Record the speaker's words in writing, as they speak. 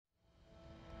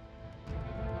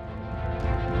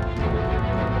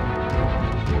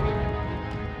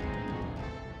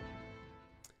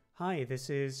Hi, this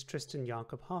is Tristan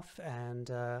Jakob-Hoff, and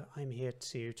I'm here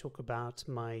to talk about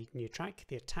my new track,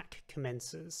 The Attack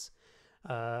Commences.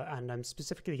 And I'm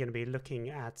specifically going to be looking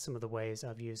at some of the ways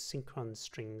I've used Synchron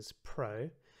Strings Pro,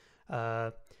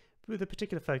 with a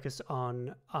particular focus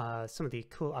on some of the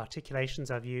cool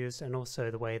articulations I've used, and also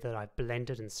the way that I've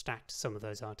blended and stacked some of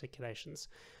those articulations.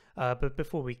 But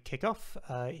before we kick off,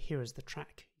 here is the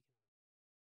track.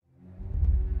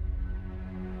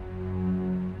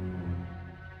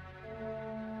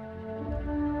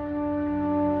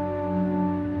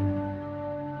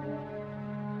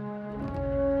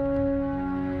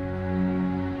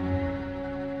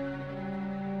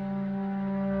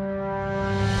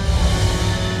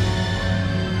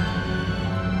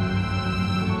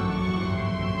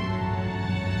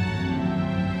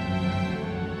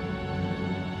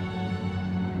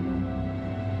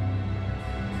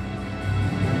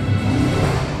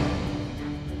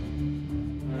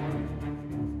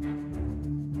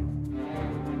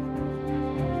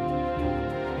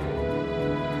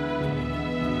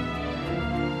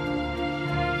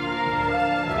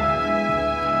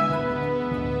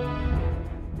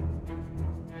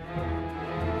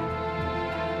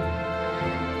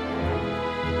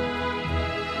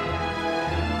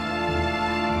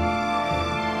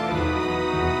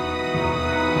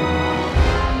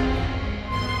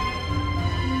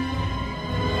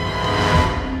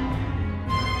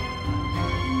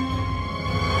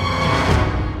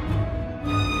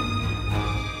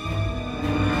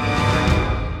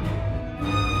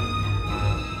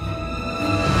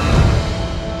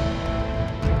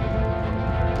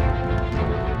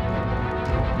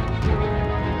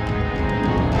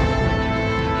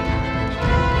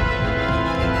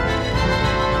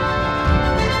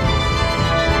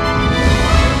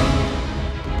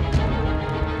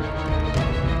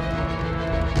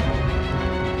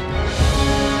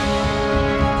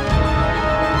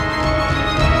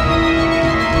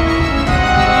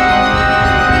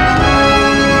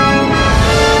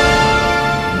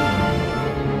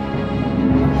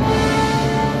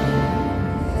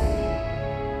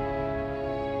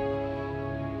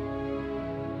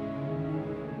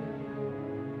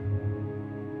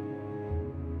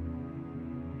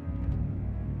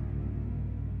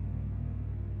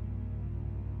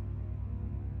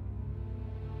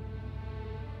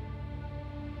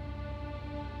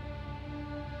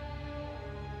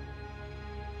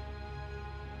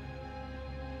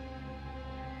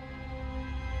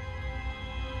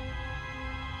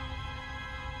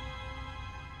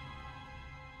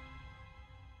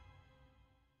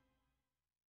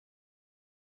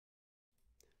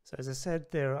 So as I said,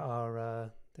 there are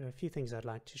a few things I'd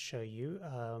like to show you,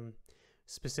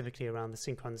 specifically around the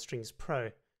Synchron Strings Pro.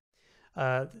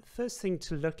 The first thing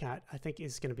to look at, I think,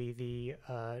 is going to be the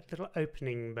little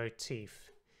opening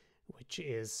motif, which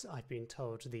is, I've been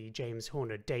told, the James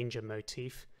Horner Danger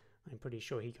motif. I'm pretty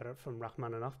sure he got it from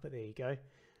Rachmaninoff, but there you go.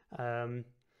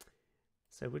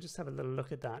 So we'll just have a little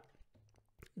look at that.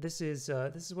 This is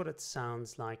what it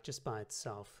sounds like just by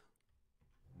itself.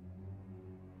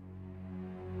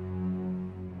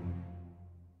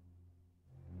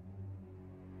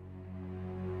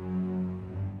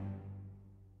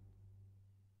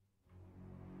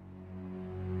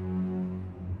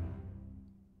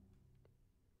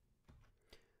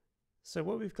 So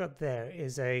what we've got there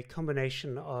is a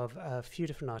combination of a few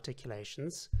different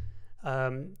articulations.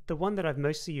 The one that I've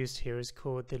mostly used here is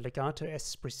called the Legato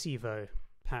Espressivo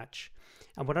patch.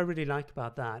 And what I really like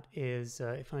about that is,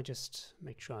 if I just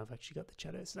make sure I've actually got the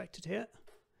cello selected here,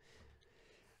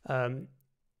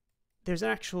 there's an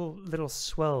actual little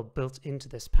swell built into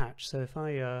this patch. So if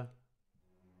I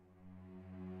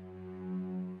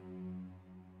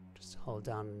just hold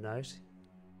down a note,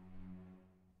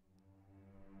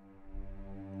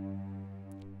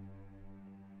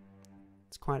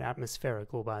 it's quite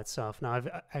atmospheric all by itself. Now I've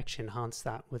actually enhanced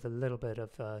that with a little bit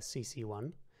of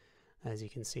CC1, as you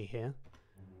can see here.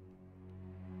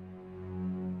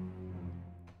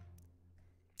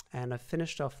 And I've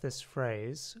finished off this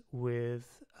phrase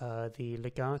with the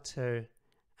Legato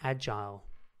Agile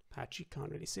patch. You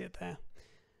can't really see it there,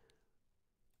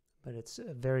 but it's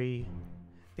a very,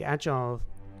 the Agile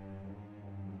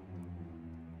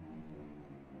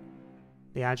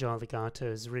legato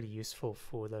is really useful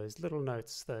for those little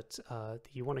notes that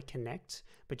you want to connect,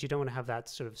 but you don't want to have that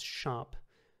sort of sharp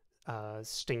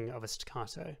sting of a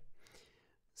staccato.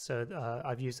 So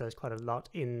I've used those quite a lot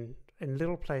in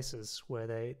little places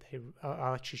where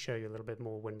I'll actually show you a little bit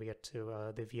more when we get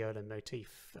to the viola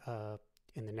motif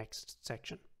in the next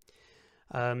section.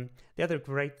 The other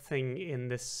great thing in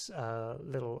this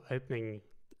little opening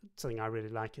something I really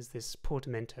like is this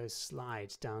portamento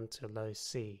slide down to low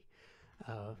C.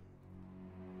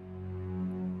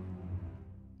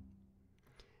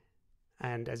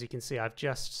 And as you can see, I've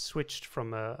just switched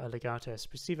from a legato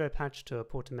espressivo patch to a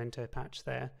portamento patch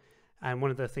there. And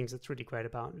one of the things that's really great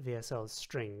about VSL's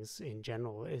strings in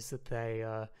general is that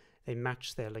they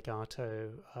match their legato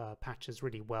patches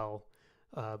really well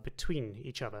between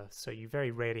each other. So you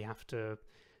very rarely have to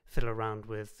fiddle around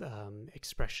with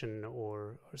expression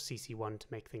or CC1 to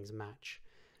make things match.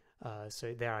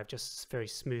 So there I've just very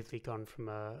smoothly gone from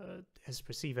a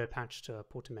espressivo patch to a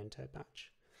portamento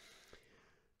patch.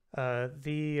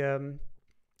 The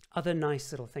other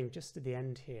nice little thing just at the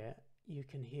end here, you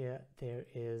can hear there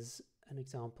is an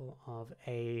example of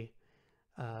a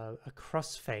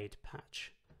crossfade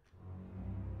patch.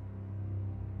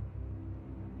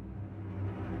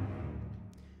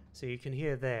 So you can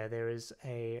hear there is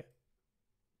a,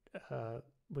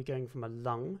 we're going from a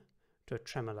lung to a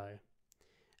tremolo.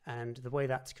 And the way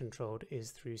that's controlled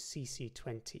is through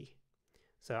CC20.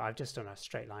 So I've just done a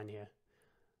straight line here.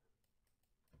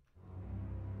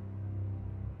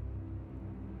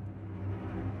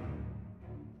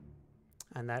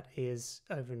 And that is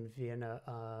over in Vienna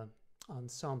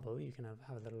Ensemble. You can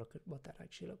have a little look at what that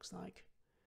actually looks like.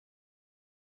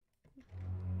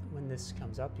 When this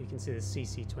comes up, you can see the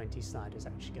CC20 slide is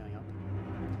actually going up.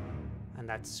 And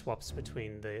that swaps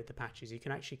between the patches. You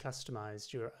can actually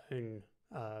customize your own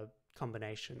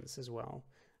combinations as well.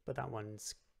 But that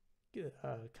one's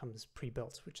comes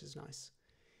pre-built, which is nice.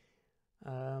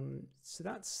 So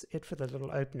that's it for the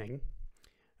little opening.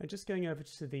 And just going over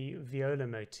to the viola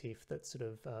motif that sort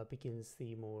of begins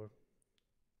the more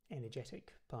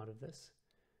energetic part of this.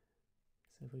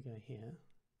 So if we go here,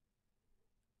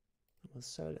 we'll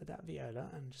solo that viola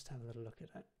and just have a little look at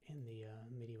it in the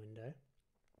MIDI window.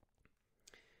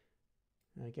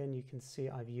 And again, you can see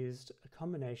I've used a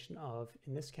combination of,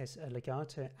 in this case, a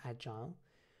legato agile.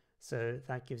 So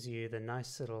that gives you the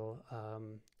nice little,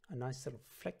 a nice little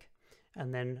flick,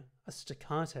 and then a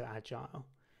staccato agile.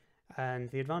 And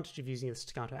the advantage of using the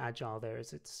staccato agile there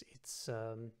is it's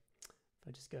if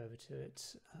I just go over to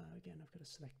it, again, I've got to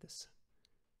select this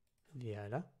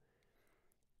viola.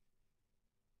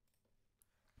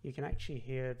 You can actually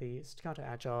hear the staccato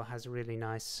agile has a really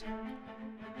nice,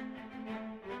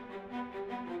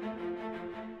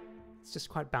 it's just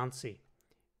quite bouncy.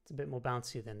 It's a bit more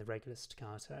bouncy than the regular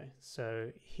staccato. So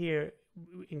here,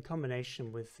 in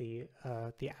combination with the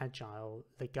agile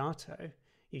legato,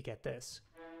 you get this.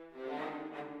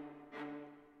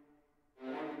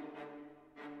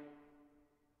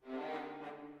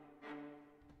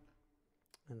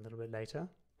 And a little bit later.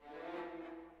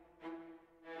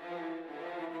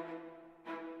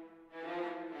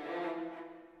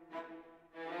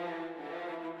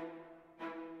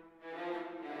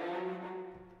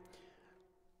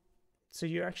 So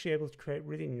you're actually able to create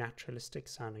really naturalistic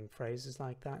sounding phrases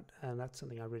like that, and that's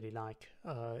something I really like.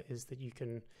 Is that you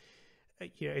can,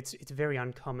 you know, it's very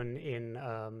uncommon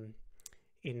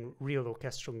in real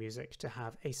orchestral music to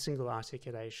have a single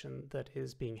articulation that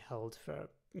is being held for,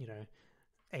 you know,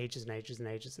 ages and ages and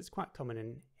ages. It's quite common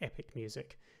in epic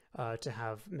music to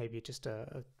have maybe just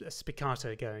a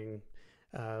spiccato going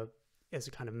as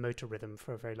a kind of motor rhythm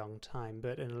for a very long time.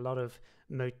 But in a lot of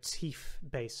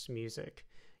motif-based music,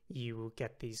 you will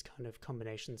get these kind of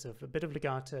combinations of a bit of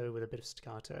legato with a bit of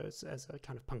staccato as a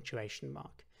kind of punctuation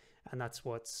mark. And that's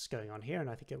what's going on here, and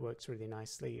I think it works really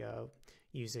nicely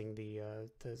using the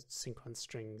Synchron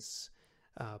Strings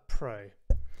Pro.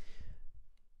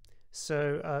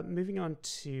 So moving on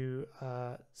to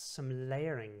some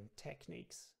layering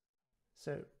techniques.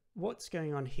 So what's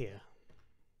going on here?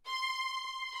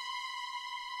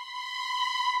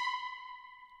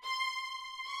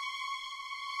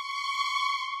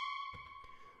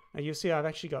 Now you'll see I've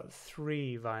actually got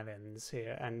 3 violins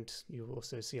here, and you'll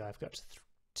also see I've got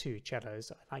 2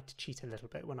 cellos. I like to cheat a little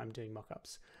bit when I'm doing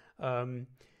mock-ups.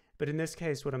 But in this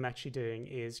case, what I'm actually doing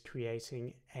is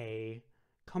creating a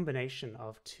combination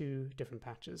of 2 different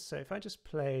patches. So if I just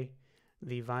play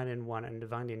the violin 1 and the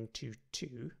violin 2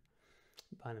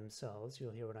 by themselves,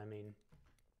 you'll hear what I mean.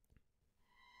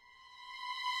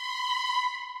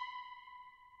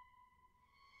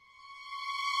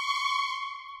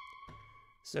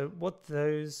 So what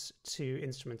those 2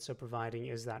 instruments are providing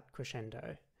is that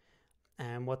crescendo.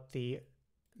 And what the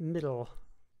middle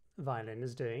violin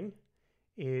is doing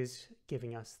is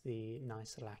giving us the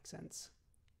nice little accents.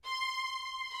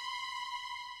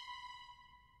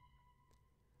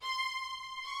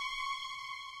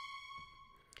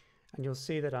 And you'll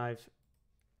see that I've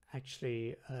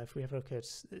actually, if we have a look at,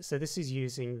 so this is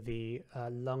using the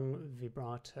lung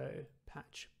vibrato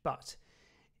patch. But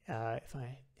if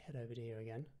I head over to here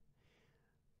again,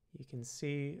 you can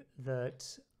see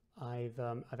that I've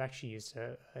actually used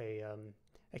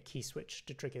a key switch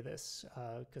to trigger this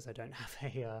because I don't have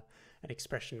an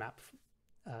expression map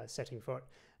setting for it.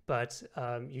 But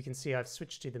you can see I've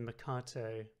switched to the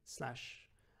Mercato /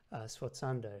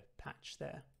 Sforzando patch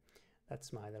there.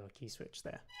 That's my little key switch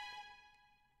there.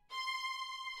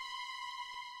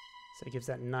 So it gives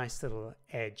that nice little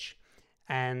edge.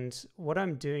 And what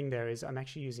I'm doing there is I'm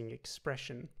actually using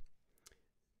expression.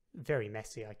 Very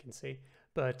messy, I can see.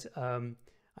 But I'm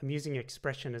using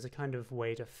expression as a kind of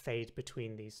way to fade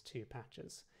between these two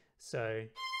patches. So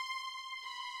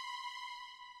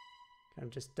kind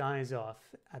of just dies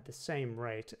off at the same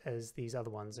rate as these other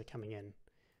ones are coming in.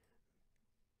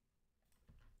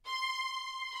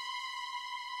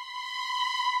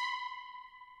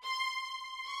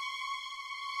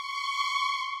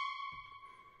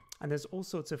 And there's all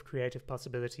sorts of creative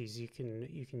possibilities you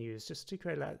can use just to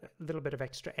create a little bit of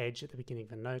extra edge at the beginning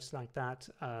of a note like that.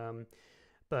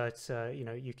 You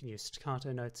know, you can use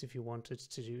staccato notes if you wanted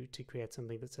to create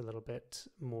something that's a little bit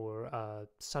more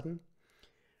sudden.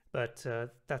 But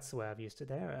that's the way I've used it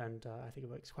there, and I think it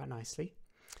works quite nicely.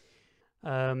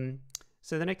 So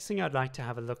the next thing I'd like to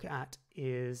have a look at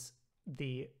is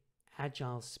the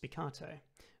agile spiccato.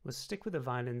 We'll stick with the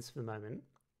violins for the moment.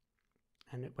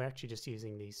 And we're actually just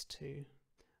using these two,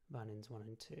 violins 1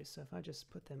 and 2. So if I just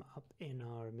put them up in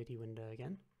our MIDI window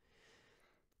again,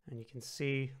 and you can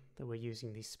see that we're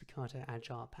using the spiccato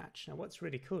agile patch. Now what's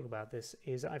really cool about this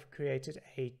is I've created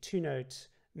a 2-note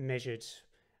measured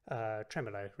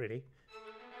tremolo, really.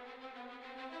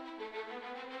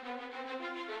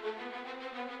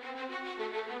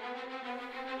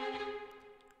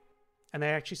 And they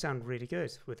actually sound really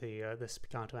good with the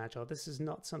spiccato agile. This is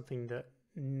not something that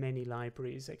many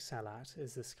libraries excel at,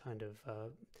 is this kind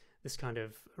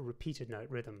of repeated note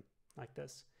rhythm like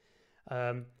this.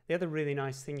 The other really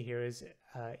nice thing here is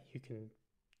you can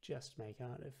just make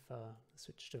out if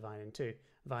switch to violin 2.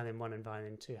 Violin 1 and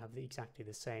violin 2 have exactly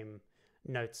the same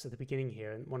notes at the beginning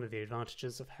here, and one of the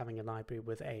advantages of having a library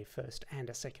with a first and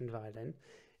a second violin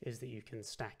is that you can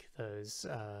stack those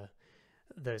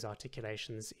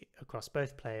articulations across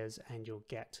both players and you'll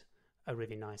get a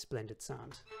really nice blended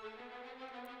sound.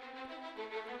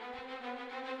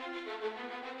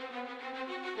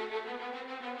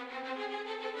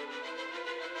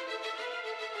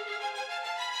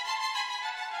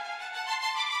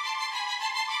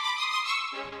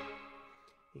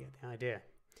 You get the idea.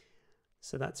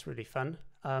 So that's really fun.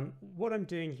 What I'm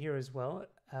doing here as well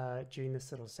during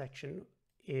this little section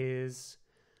is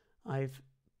I've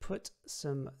put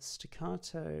some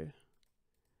staccato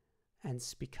and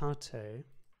spiccato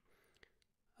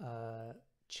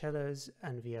cellos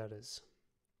and violas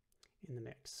in the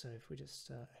mix. So if we just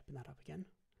open that up again.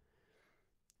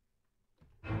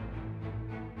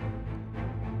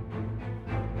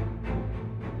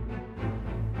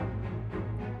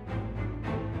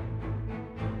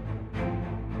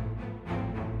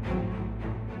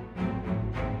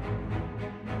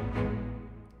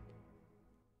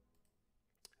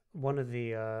 One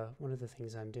of the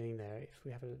things I'm doing there, if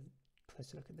we have a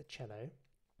closer look at the cello,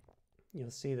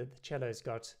 you'll see that the cello's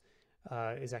got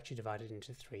is actually divided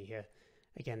into 3 here.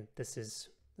 Again, this is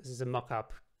a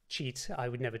mock-up cheat. I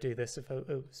would never do this if it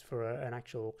was for an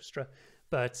actual orchestra,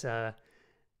 but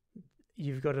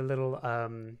you've got a little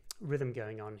rhythm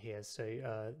going on here.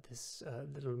 So this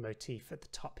little motif at the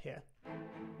top here.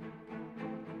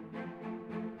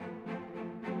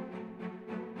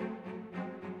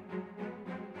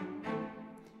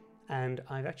 And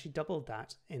I've actually doubled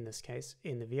that in this case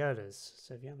in the violas.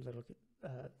 So if you have a little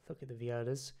look at the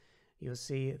violas, you'll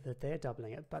see that they're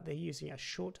doubling it, but they're using a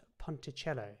short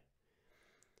ponticello,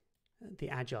 the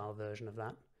agile version of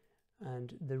that.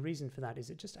 And the reason for that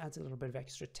is it just adds a little bit of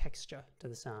extra texture to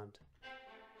the sound.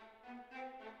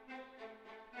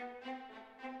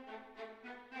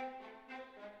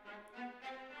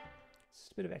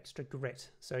 Just a bit of extra grit.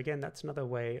 So again, that's another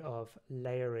way of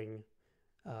layering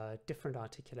different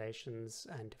articulations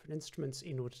and different instruments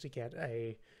in order to get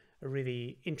a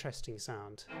really interesting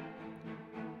sound.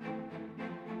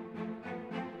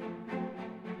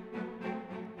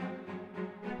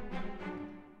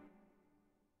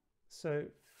 So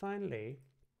finally,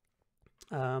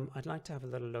 I'd like to have a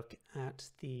little look at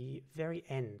the very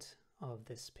end of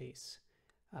this piece,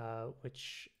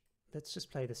 which let's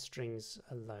just play the strings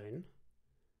alone.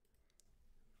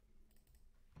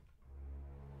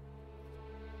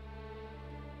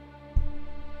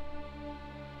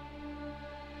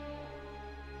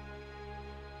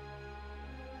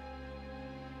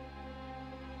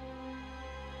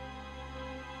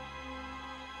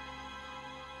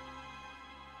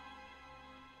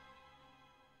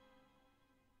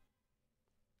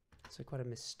 So quite a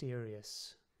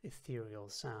mysterious, ethereal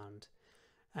sound.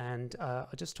 And I'll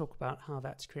just talk about how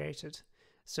that's created.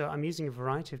 So I'm using a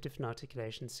variety of different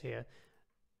articulations here.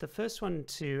 The first one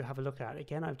to have a look at,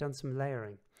 again, I've done some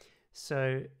layering.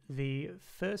 So the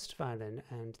first violin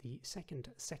and the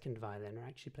second violin are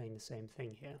actually playing the same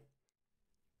thing here.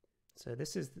 So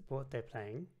this is what they're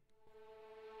playing.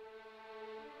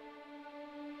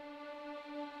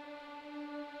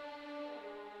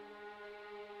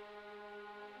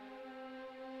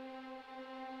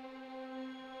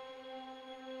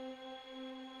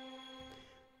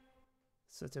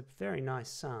 So it's a very nice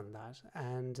sound, that.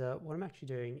 And what I'm actually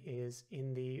doing is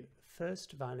in the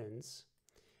first violins,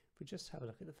 if we just have a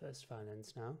look at the first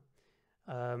violins now,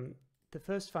 the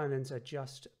first violins are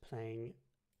just playing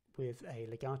with a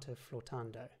legato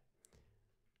flautando.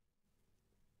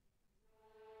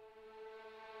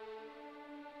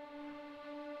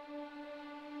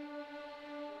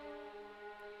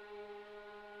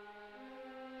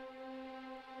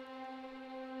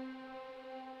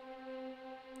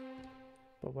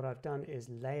 But what I've done is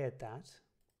layered that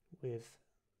with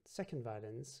second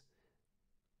violins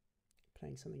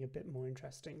playing something a bit more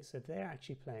interesting. So they're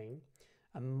actually playing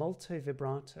a molto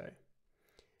vibrato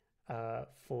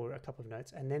for a couple of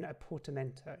notes, and then a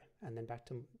portamento, and then back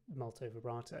to molto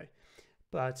vibrato.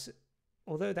 But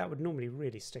although that would normally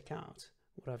really stick out,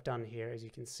 what I've done here, as you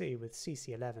can see with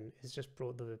CC11, is just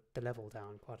brought the level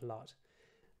down quite a lot.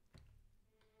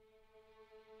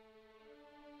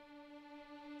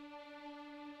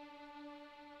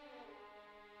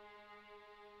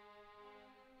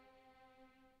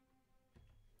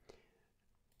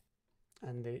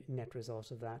 And the net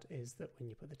result of that is that when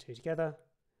you put the two together,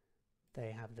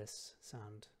 they have this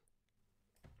sound.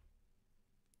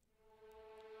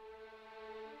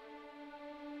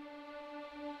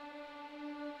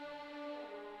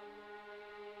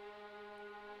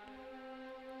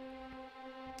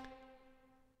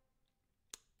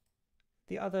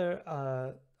 The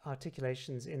other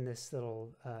articulations in this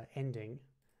little ending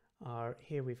are,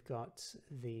 here we've got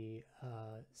the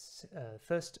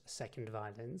second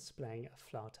violins playing a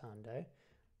flautando.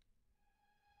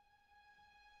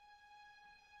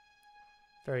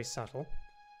 Very subtle.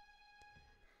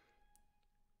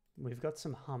 We've got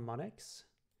some harmonics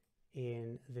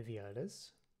in the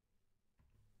violas.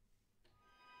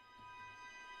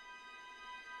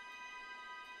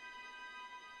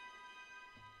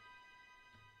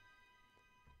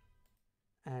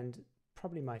 And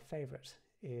probably my favorite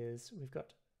is we've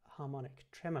got harmonic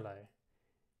tremolo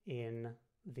in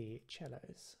the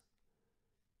cellos.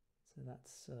 So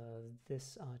that's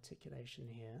this articulation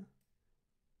here,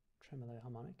 tremolo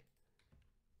harmonic.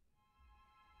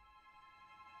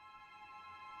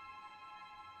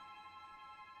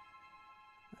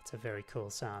 That's a very cool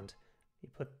sound. You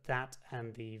put that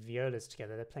and the violas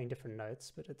together, they're playing different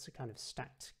notes, but it's a kind of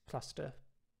stacked cluster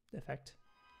effect.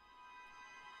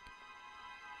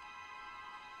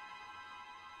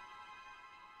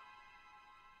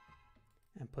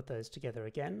 And put those together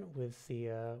again with the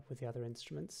other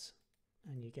instruments,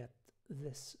 and you get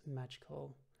this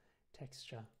magical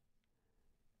texture.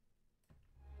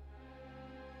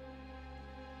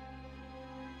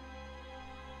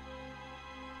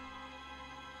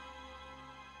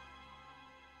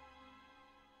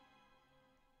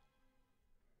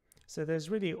 So there's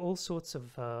really all sorts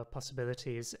of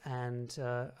possibilities, and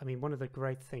I mean, one of the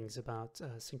great things about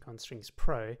Synchron Strings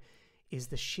Pro is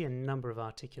the sheer number of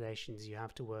articulations you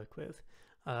have to work with.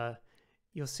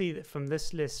 You'll see that from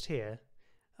this list here,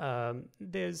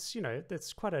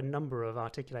 there's quite a number of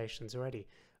articulations already,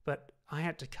 but I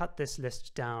had to cut this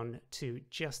list down to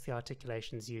just the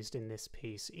articulations used in this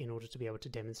piece in order to be able to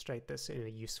demonstrate this in a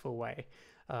useful way.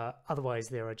 Otherwise,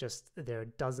 there are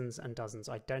dozens and dozens.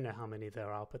 I don't know how many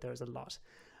there are, but there's a lot.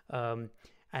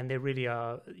 And there really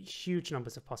are huge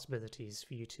numbers of possibilities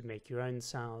for you to make your own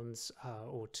sounds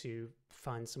or to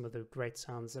find some of the great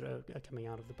sounds that are coming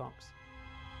out of the box.